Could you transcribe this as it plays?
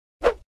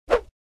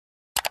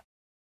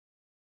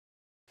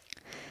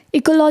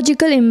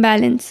Ecological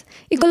imbalance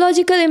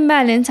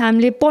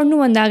हामीले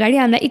पढ्नुभन्दा अगाडि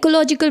हामीलाई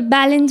इकोलोजिकल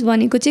ब्यालेन्स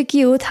भनेको चाहिँ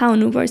के हो थाहा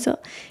हुनुपर्छ।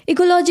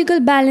 इकोलोजिकल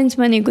ब्यालेन्स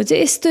भनेको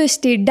चाहिँ यस्तो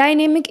स्टेट,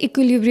 डाइनामिक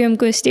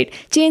इक्विलिब्रियमको स्टेट,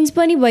 चेन्ज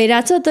पनि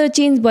भइरहेछ तर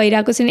चेन्ज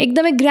भइरहेको छैन,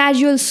 एकदमै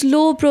ग्रेजुअल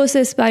स्लो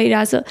प्रोसेस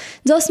भइरहेछ,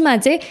 जसमा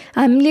चाहिँ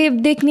हामीले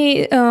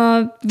देख्ने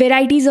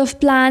भेराइटिज अफ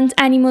प्लान्ट्स,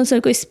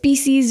 एनिमल्सहरूको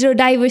स्पिसिज र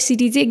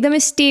डाइभर्सिटी चाहिँ एकदमै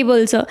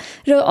स्टेबल छ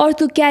र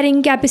अर्थको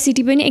क्यारिङ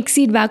क्यापेसिटी पनि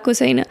एक्सिड भएको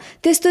छैन।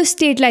 त्यस्तो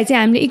स्टेटलाई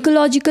चाहिँ हामीले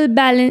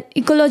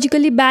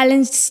इकोलोजिकली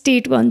ब्यालेन्स्ड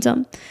स्टेट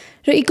भन्छौँ।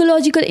 र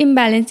इकोलोजिकल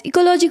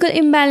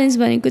इम्ब्यालेन्स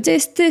भनेको चाहिँ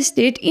यस्तो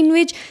state in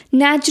which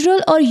natural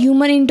or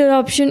human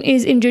interruption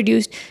is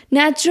introduced.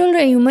 Natural र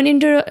ह्युमन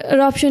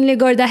इन्टरप्सनले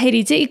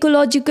गर्दाखेरि चाहिँ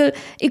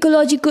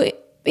इकोलोजिकल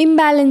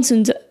इम्ब्यालेन्स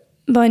हुन्छ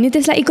भने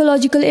त्यसलाई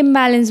इकोलोजिकल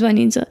इम्ब्यालेन्स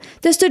भनिन्छ।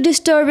 त्यस्तो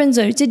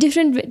डिस्टर्बेन्सहरू चाहिँ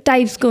डिफ्रेन्ट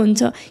टाइप्सको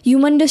हुन्छ।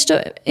 ह्युमन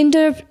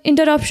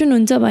इन्टरप्सन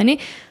हुन्छ भने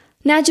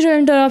नेचुरल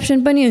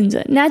इन्टरप्सन पनि हुन्छ।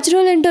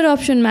 नेचुरल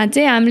इन्टरप्सनमा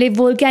चाहिँ हामीले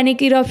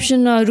भोल्क्यानिक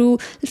इरप्सनहरू,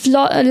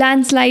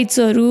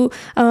 ल्यान्डस्लाइड्सहरू,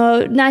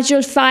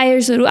 नेचुरल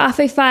फायर्सहरू,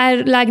 आफै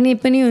फायर लाग्ने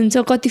पनि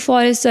हुन्छ कति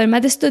फरेस्टहरूमा,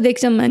 त्यस्तो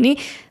देख्छौँ भने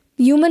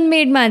ह्युमन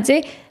मेडमा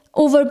चाहिँ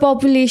ओभर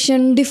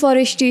पपुलेसन,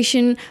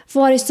 डिफरेस्टेसन,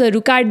 फरेस्टहरू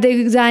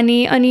काट्दै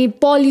जाने अनि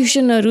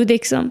पल्युसनहरू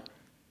देख्छौँ।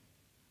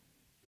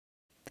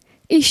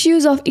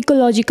 इस्युज अफ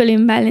इकोलोजिकल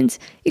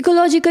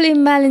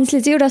इम्ब्यालेन्सले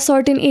चाहिँ एउटा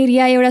सर्टेन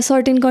एरिया, एउटा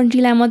सर्टेन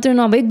कन्ट्रीलाई मात्र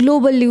नभई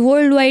ग्लोबल्ली,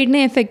 वर्ल्ड वाइड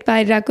नै इफेक्ट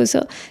पारिरहेको छ।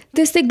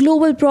 त्यस्तै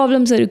ग्लोबल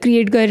प्रब्लम्सहरू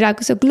क्रिएट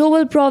गरिरहेको छ।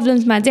 ग्लोबल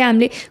प्रब्लम्समा चाहिँ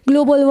हामीले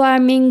global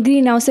warming,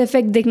 green house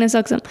effect देख्न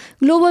सक्छौँ।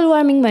 ग्लोबल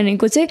वार्मिङ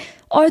भनेको चाहिँ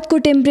अर्थको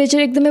टेम्परेचर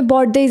एकदमै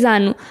बढ्दै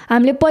जानु।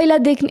 हामीले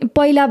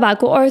पहिला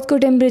भएको अर्थको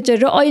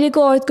टेम्परेचर र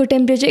अहिलेको अर्थको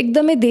टेम्परेचर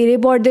एकदमै धेरै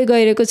बढ्दै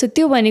गइरहेको छ।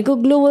 त्यो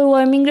भनेको ग्लोबल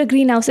वार्मिङ र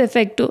ग्रिन हाउस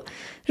इफेक्ट हो।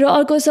 र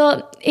अर्को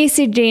छ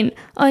एसिड रेन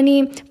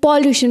अनि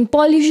पल्युसन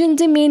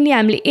चाहिँ मेनली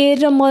हामीले एयर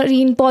र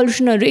मरिन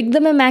पल्युसनहरू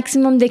एकदमै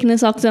म्याक्सिमम देख्न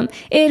सक्छौँ।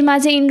 एयरमा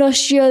चाहिँ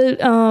इन्डस्ट्रियल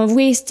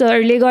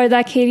वेस्टहरूले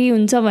गर्दाखेरि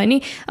हुन्छ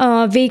भने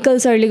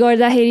भेहिकल्सहरूले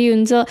गर्दाखेरि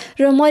हुन्छ।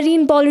 र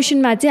मरिन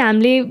पल्युसनमा चाहिँ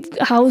हामीले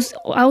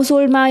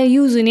हाउसहोल्डमा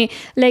युज हुने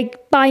लाइक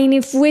पाइने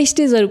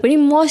वेस्टेजहरू पनि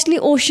मोस्टली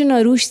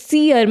ओसनहरू,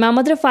 सीहरूमा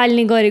मात्र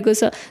फाल्ने गरेको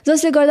छ,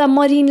 जसले गर्दा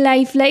मरिन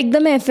लाइफलाई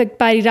एकदमै इफेक्ट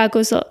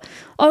पारिरहेको छ।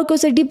 अर्को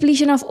छ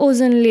डिप्लिसन अफ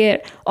ओजन लेयर।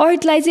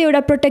 अर्थलाई चाहिँ एउटा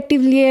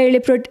प्रोटेक्टिभ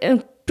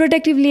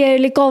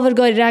लेयरले कभर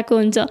गरिरहेको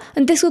हुन्छ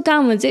अनि त्यसको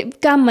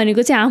काम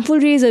भनेको चाहिँ हार्मफुल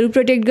रेजहरू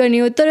प्रोटेक्ट गर्ने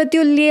हो। तर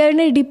त्यो लेयर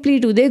नै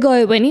डिप्लिट हुँदै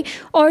गयो भने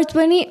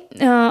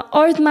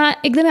अर्थमा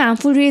एकदमै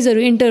हार्मफुल रेजहरू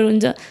इन्टर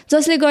हुन्छ,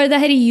 जसले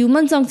गर्दाखेरि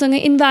ह्युमन सँगसँगै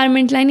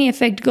इन्भाइरोमेन्टलाई नै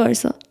इफेक्ट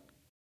गर्छ।